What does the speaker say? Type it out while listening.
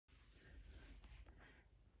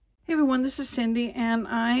Hey everyone, this is Cindy, and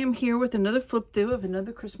I am here with another flip through of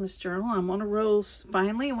another Christmas journal. I'm on a roll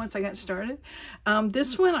finally once I got started.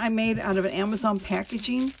 This one I made out of an Amazon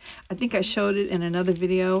packaging. I think I showed it in another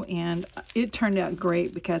video, and it turned out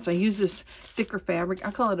great because I use this thicker fabric.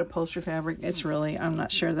 I call it upholstery fabric. It's really, I'm not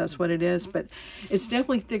sure that's what it is, but it's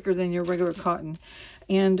definitely thicker than your regular cotton.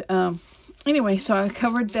 And anyway, so I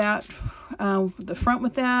covered that, the front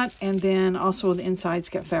with that, and then also the inside's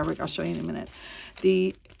got fabric. I'll show you in a minute.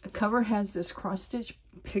 The cover has this cross-stitch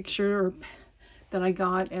picture that I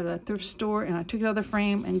got at a thrift store, and I took it out of the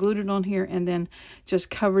frame and glued it on here and then just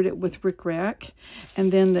covered it with Rick Rack.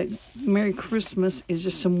 And then the Merry Christmas is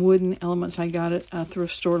just some wooden elements I got at a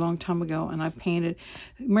thrift store a long time ago, and I painted.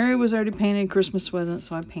 Merry was already painted, Christmas wasn't,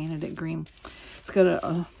 so I painted it green. It's got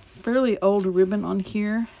a fairly old ribbon on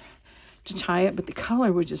here to tie it, but the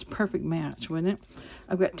color was just perfect match, wouldn't it?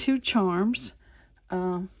 I've got two charms,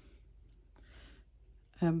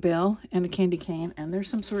 a bell and a candy cane, and there's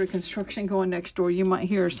some sort of construction going next door. You might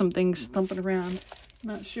hear some things thumping around.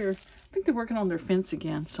 Not sure. I think they're working on their fence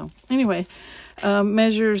again. So anyway,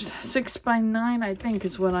 measures 6 by 9, I think,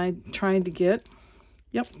 is what I tried to get.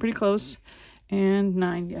 Yep, pretty close. And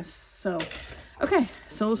 9, yes. So, okay,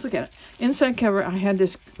 so let's look at it. Inside cover, I had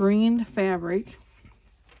this green fabric.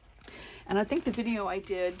 And I think the video I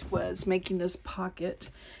did was making this pocket,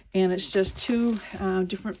 and it's just two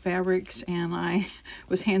different fabrics, and I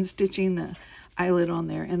was hand stitching the eyelet on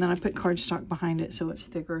there, and then I put cardstock behind it so it's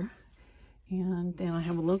thicker. And then I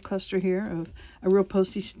have a little cluster here of a real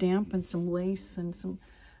postage stamp and some lace and some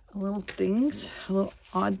little things, little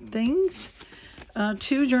odd things.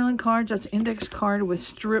 Two journaling cards. That's an index card with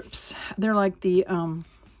strips. They're like the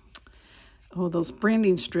those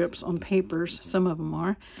branding strips on papers. Some of them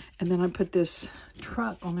are. And then I put this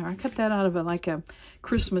truck on there. I cut that out of like a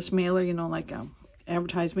Christmas mailer, you know, like a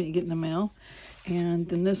advertisement you get in the mail. And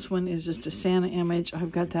then this one is just a Santa image.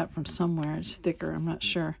 I've got that from somewhere. It's thicker, I'm not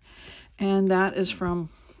sure. And that is from,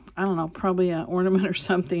 I don't know, probably an ornament or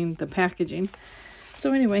something, the packaging.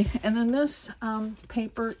 So anyway, and then this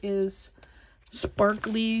paper is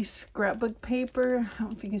sparkly scrapbook paper. I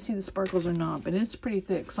don't know if you can see the sparkles or not, but it's pretty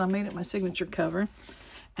thick, so I made it my signature cover.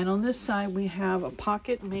 And on this side we have a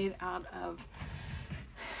pocket made out of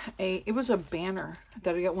it was a banner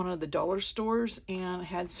that I got one of the dollar stores, and it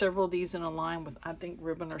had several of these in a line with, I think,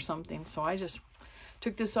 ribbon or something. So I just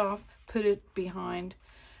took this off, put it behind,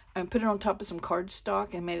 and put it on top of some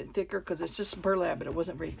cardstock and made it thicker because it's just burlap, but it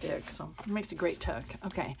wasn't very thick, so it makes a great tuck.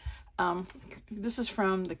 Okay. This is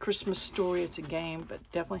from the Christmas Story. It's a game, but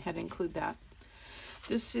definitely had to include that.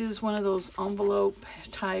 This is one of those envelope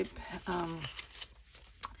type, I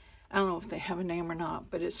don't know if they have a name or not,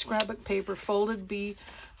 but it's scrapbook paper, folded be,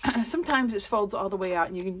 sometimes it folds all the way out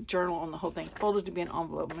and you can journal on the whole thing. Folded to be an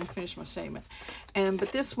envelope. Let me finish my statement.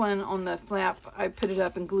 But this one on the flap, I put it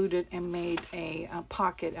up and glued it and made a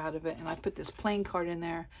pocket out of it, and I put this playing card in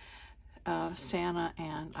there. Santa,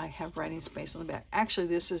 and I have writing space on the back. Actually,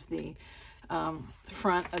 this is the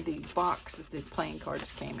front of the box that the playing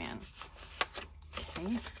cards came in.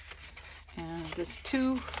 Okay. And this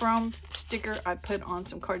to from sticker I put on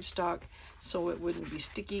some cardstock so it wouldn't be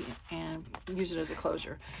sticky, and use it as a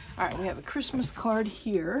closure. All right, we have a Christmas card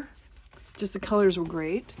here. Just the colors were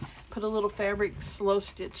great. Put a little fabric slow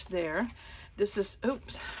stitch there. This is,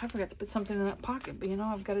 oops, I forgot to put something in that pocket, but you know,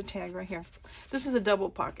 I've got a tag right here. This is a double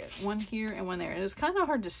pocket, one here and one there. And it's kind of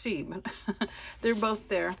hard to see, but they're both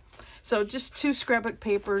there. So just two scrapbook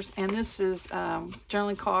papers, and this is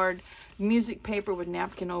journaling card, music paper with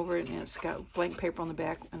napkin over it, and it's got blank paper on the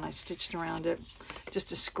back, and I stitched around it,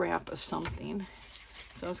 just a scrap of something.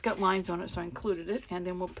 So it's got lines on it, so I included it, and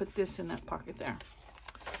then we'll put this in that pocket there.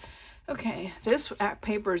 Okay, this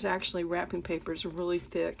paper is actually wrapping paper. It's really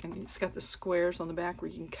thick, and it's got the squares on the back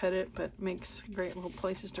where you can cut it, but makes great little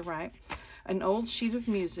places to write. An old sheet of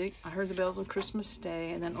music, I Heard the Bells on Christmas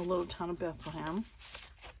Day, and then A Little Town of Bethlehem.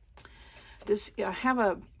 This, I have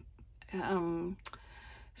a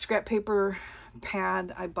scrap paper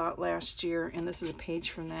pad I bought last year, and this is a page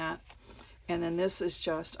from that. And then this is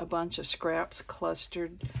just a bunch of scraps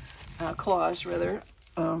clustered, collage rather,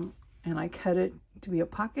 and I cut it to be a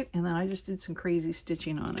pocket, and then I just did some crazy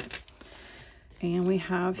stitching on it. And we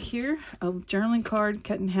have here a journaling card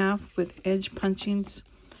cut in half with edge punchings,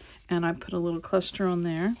 and I put a little cluster on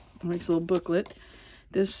there. It makes a little booklet.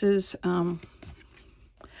 This is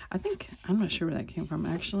I think, I'm not sure where that came from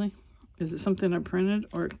actually. Is it something I printed,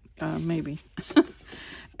 or maybe?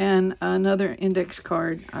 And another index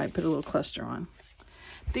card I put a little cluster on.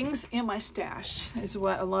 Things in my stash is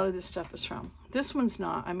what a lot of this stuff is from. This one's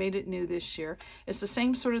not. I made it new this year. It's the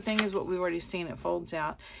same sort of thing as what we've already seen. It folds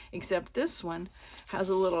out, except this one has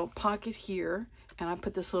a little pocket here, and I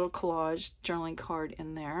put this little collage journaling card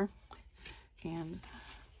in there. And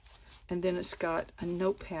then it's got a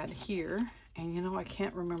notepad here. And you know, I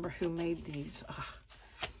can't remember who made these.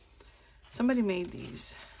 Ugh. Somebody made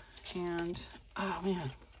these. And, oh man.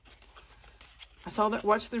 I saw that,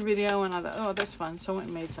 watched the video, and I thought, oh, that's fun. So I went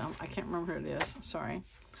and made some. I can't remember who it is. Sorry.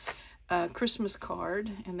 Christmas card.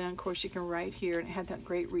 And then, of course, you can write here. And it had that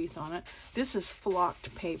great wreath on it. This is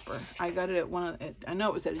flocked paper. I got it at one of, I know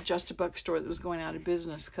it was at a Just a Buck store that was going out of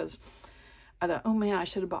business, because I thought, oh man, I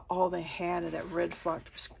should have bought all they had of that red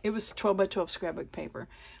flocked. It was 12 by 12 scrapbook paper.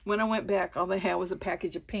 When I went back, all they had was a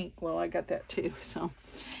package of pink. Well, I got that too. So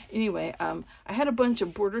anyway, I had a bunch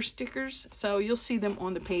of border stickers. So you'll see them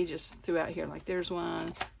on the pages throughout here. Like there's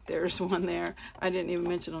one there. I didn't even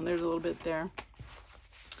mention them. There's a little bit there.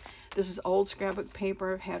 This is old scrapbook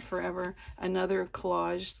paper I've had forever. Another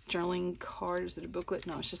collage journaling card. Is it a booklet?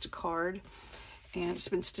 No, it's just a card. And it's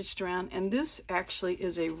been stitched around. And this actually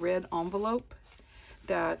is a red envelope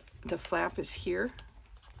that the flap is here.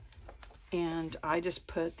 And I just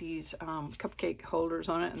put these cupcake holders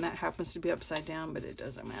on it, and that happens to be upside down, but it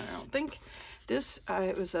doesn't matter, I don't think. This,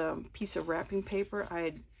 it was a piece of wrapping paper. I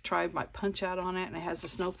had tried my punch out on it, and it has the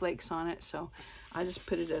snowflakes on it, so I just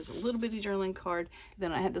put it as a little bitty journaling card.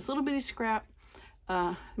 Then I had this little bitty scrap,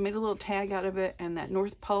 made a little tag out of it, and that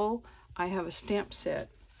North Pole, I have a stamp set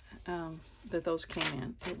that those came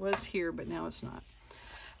in. It was here, but now it's not.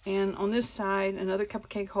 And on this side, another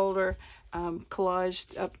cupcake holder,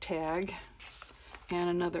 collaged up tag, and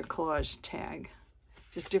another collage tag.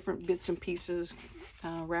 Just different bits and pieces,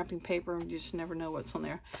 wrapping paper, you just never know what's on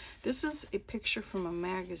there. This is a picture from a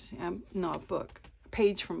magazine, no, a book, a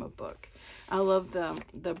page from a book. I love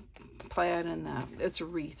the plaid and it's a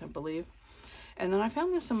wreath, I believe. And then I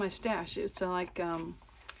found this in my stash. It's like,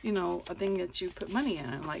 you know, a thing that you put money in,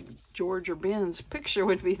 and like George or Ben's picture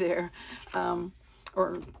would be there,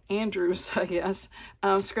 or Andrew's, I guess.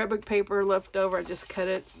 Scrapbook paper left over. I just cut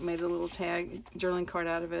it, made a little tag, journaling card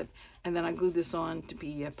out of it, and then I glued this on to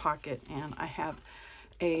be a pocket. And I have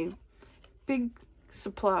a big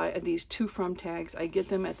supply of these to from tags. I get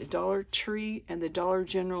them at the Dollar Tree and the Dollar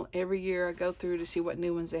General every year. I go through to see what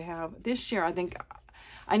new ones they have. This year, I think,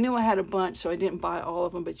 I knew I had a bunch, so I didn't buy all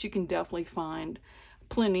of them, but you can definitely find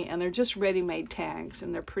plenty, and they're just ready-made tags,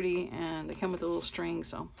 and they're pretty, and they come with a little string,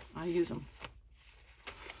 so I use them.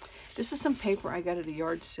 This is some paper I got at a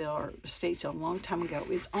yard sale or estate sale a long time ago.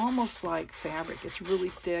 It's almost like fabric. It's really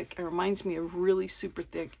thick. It reminds me of really super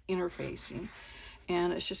thick interfacing,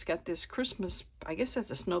 and it's just got this Christmas, I guess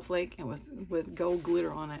that's a snowflake, and with gold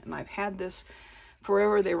glitter on it. And I've had this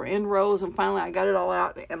forever. They were in rows, and finally I got it all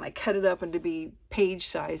out, and I cut it up into be page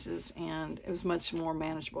sizes, and it was much more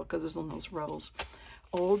manageable because it was on those rows.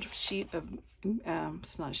 Old sheet of,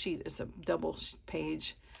 it's not a sheet, it's a double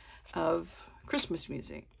page of Christmas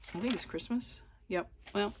music. I think it's Christmas. Yep.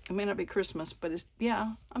 Well, it may not be Christmas, but it's,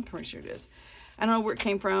 yeah, I'm pretty sure it is. I don't know where it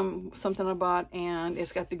came from, something I bought, and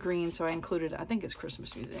it's got the green, so I included it. I think it's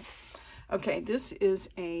Christmas music. Okay, this is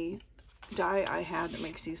a die I had that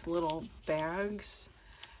makes these little bags,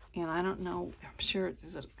 and I don't know, I'm sure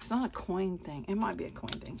it's not a coin thing. It might be a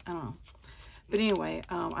coin thing. I don't know. But anyway,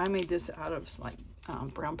 I made this out of like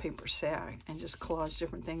brown paper sag and just collaged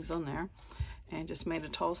different things on there, and just made a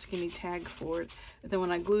tall skinny tag for it. And then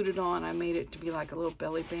when I glued it on, I made it to be like a little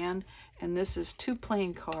belly band. And this is 2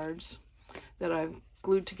 playing cards that I've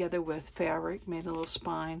glued together with fabric, made a little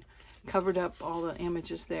spine, covered up all the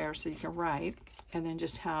images there so you can write, and then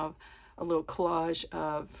just have a little collage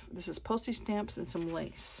of, this is postage stamps and some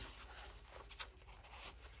lace.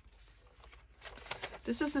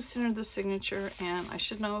 This is the center of the signature, and I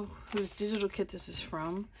should know whose digital kit this is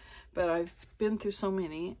from, but I've been through so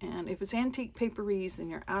many, and if it's Antique Paperies, then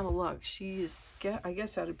you're out of luck. She is, I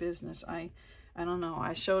guess, out of business. I don't know.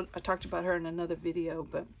 I talked about her in another video,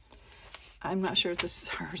 but I'm not sure if this is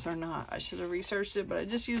hers or not. I should have researched it, but I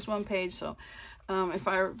just used one page, so if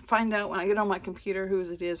I find out when I get on my computer whose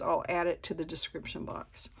it is, I'll add it to the description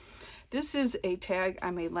box. This is a tag I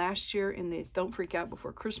made last year in the Don't Freak Out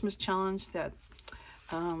Before Christmas challenge that,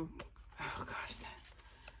 oh gosh,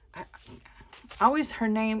 always, her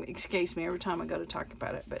name escapes me every time I go to talk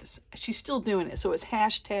about it, but she's still doing it. So it's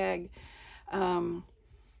hashtag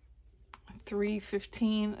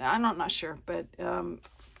 315. I'm not sure, but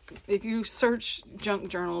if you search junk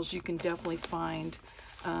journals, you can definitely find,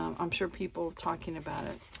 I'm sure, people talking about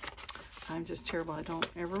it. I'm just terrible. I don't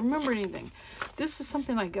ever remember anything. This is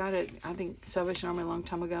something I got at, I think, Salvation Army a long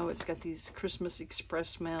time ago. It's got these Christmas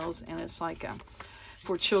Express mails, and it's like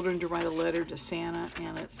for children to write a letter to Santa,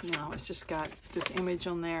 and it's, you know, it's just got this image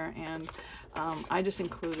on there, and I just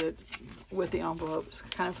include it with the envelope. It's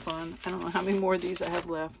kind of fun. I don't know how many more of these I have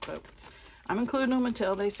left, but I'm including them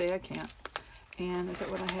until they say I can't. And is that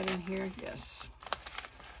what I had in here? Yes.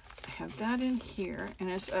 I have that in here, and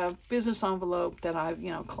it's a business envelope that I've, you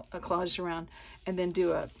know, collaged around, and then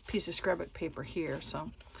do a piece of scrapbook paper here. So,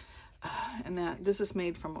 and this is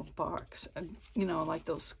made from a box, you know, like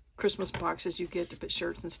those Christmas boxes you get to put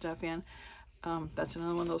shirts and stuff in. That's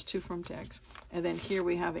another one of those 2 from tags. And then here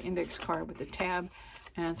we have an index card with a tab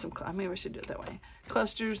and some, maybe I should do it that way,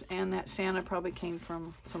 clusters, and that Santa probably came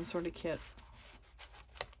from some sort of kit.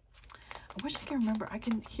 I wish I could remember. I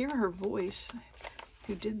can hear her voice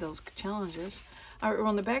who did those challenges.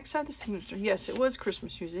 On the back side of the signature, yes, it was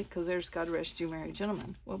Christmas music, because there's God Rest You Merry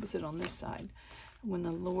Gentlemen. What was it on this side? When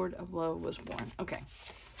the Lord of Love was born. Okay.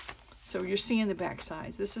 So you're seeing the back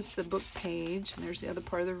sides. This is the book page, and there's the other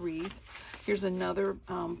part of the wreath. Here's another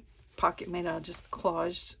pocket made out of just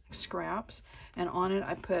collaged scraps, and on it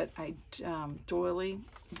I put a doily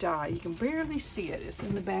die. You can barely see it. It's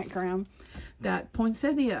in the background. That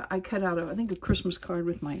poinsettia I cut out of, I think, a Christmas card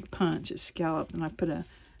with my punch. It's scalloped, and I put a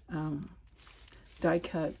die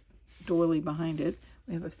cut doily behind it.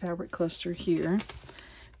 We have a fabric cluster here,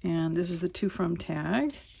 and this is the 2 from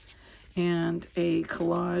tag, and a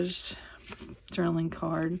collaged journaling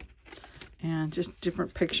card, and just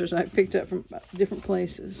different pictures I picked up from different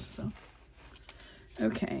places. So,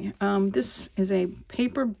 okay, this is a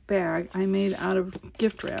paper bag I made out of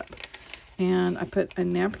gift wrap, and I put a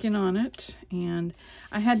napkin on it, and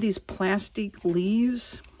I had these plastic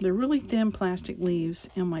leaves. They're really thin plastic leaves,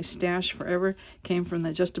 and my stash forever came from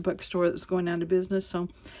the Just a Buck store that was going out of business. So,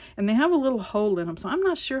 and they have a little hole in them, so I'm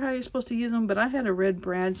not sure how you're supposed to use them, but I had a red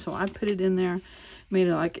brad, so I put it in there, made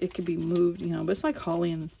it like it could be moved, you know, but it's like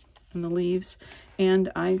holly and the leaves,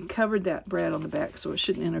 and I covered that brad on the back so it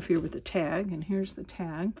shouldn't interfere with the tag. And here's the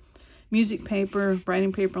tag. Music paper,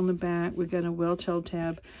 writing paper on the back. We've got a well-tailed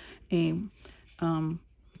tab, a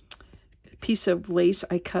piece of lace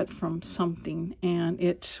I cut from something, and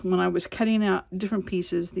when I was cutting out different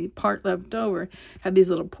pieces, the part left over had these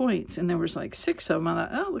little points, and there was like 6 of them. I thought,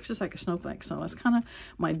 oh, it looks just like a snowflake. So it's kind of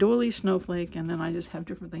my doily snowflake, and then I just have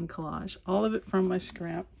different thing collage. All of it from my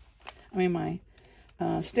my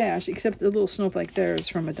stash, except the little snowflake there is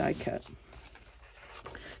from a die cut.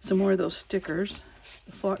 Some more of those stickers,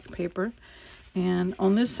 the flocked paper. And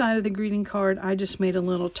on this side of the greeting card, I just made a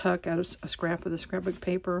little tuck out of a scrap of the scrapbook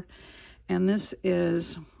paper. And this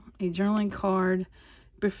is a journaling card,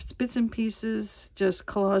 bits and pieces, just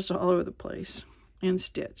collaged all over the place and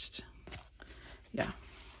stitched. Yeah.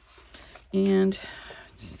 And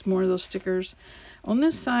just more of those stickers. On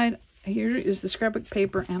this side, here is the scrapbook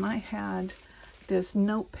paper, and I had this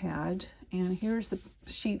notepad, and here's the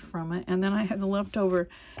sheet from it. And then I had the leftover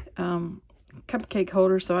cupcake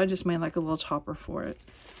holder, so I just made like a little topper for it.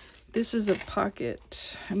 This is a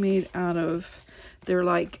pocket made out of, they're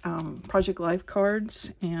like Project Life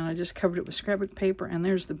cards, and I just covered it with scrapbook paper, and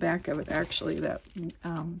there's the back of it, actually, that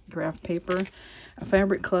graph paper, a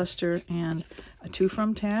fabric cluster, and a 2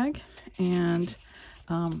 from tag, and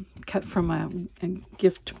cut from a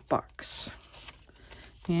gift box.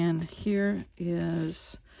 And here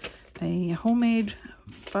is a homemade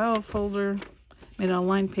file folder made out of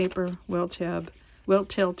lined paper,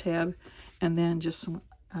 well-tailed tab, and then just some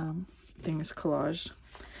things collaged.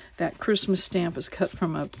 That Christmas stamp is cut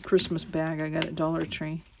from a Christmas bag I got at Dollar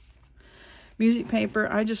Tree. Music paper,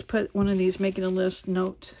 I just put one of these making a list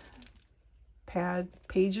note pad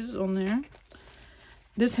pages on there.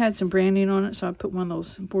 This had some branding on it, so I put one of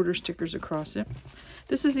those border stickers across it.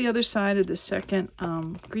 This is the other side of the second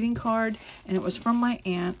greeting card, and it was from my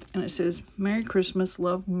aunt, and it says, Merry Christmas,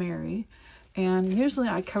 love, Mary. And usually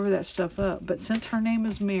I cover that stuff up, but since her name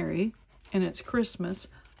is Mary, and it's Christmas,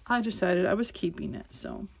 I decided I was keeping it.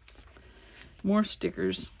 So, more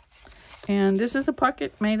stickers. And this is a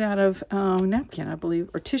pocket made out of napkin, I believe,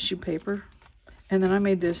 or tissue paper. And then I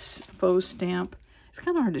made this faux stamp. It's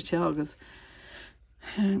kind of hard to tell because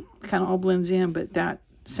it kind of all blends in, but that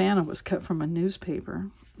Santa was cut from a newspaper,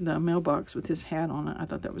 the mailbox with his hat on it. I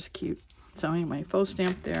thought that was cute. So anyway, faux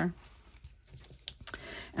stamp there.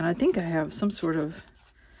 And I think I have some sort of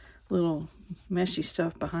little meshy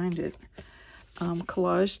stuff behind it.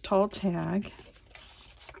 Collage tall tag.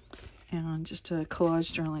 And just a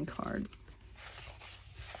collage journaling card.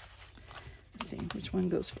 Let's see which one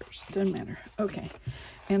goes first. Doesn't matter. Okay.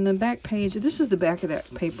 And the back page, this is the back of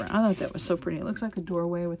that paper. I thought that was so pretty. It looks like a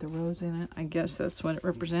doorway with a rose in it. I guess that's what it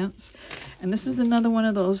represents. And this is another one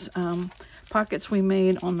of those pockets we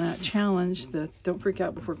made on that challenge, the Don't Freak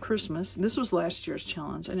Out Before Christmas. This was last year's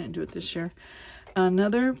challenge. I didn't do it this year.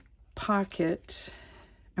 Another pocket,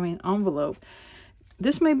 envelope.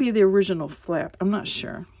 This may be the original flap. I'm not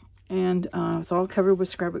sure. And it's all covered with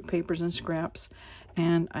scrapbook papers and scraps.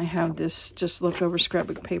 And I have this just leftover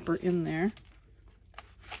scrapbook paper in there.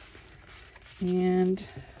 And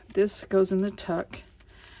this goes in the tuck.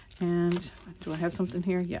 And do I have something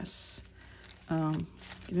here? Yes.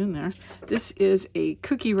 Get in there. This is a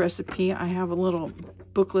cookie recipe. I have a little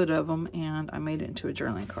booklet of them, and I made it into a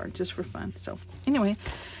journaling card just for fun. So anyway,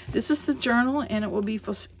 this is the journal, and it will be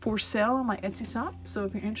for sale on my Etsy shop. So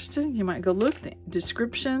if you're interested, you might go look. The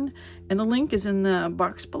description and the link is in the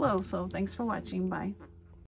box below. So thanks for watching. Bye.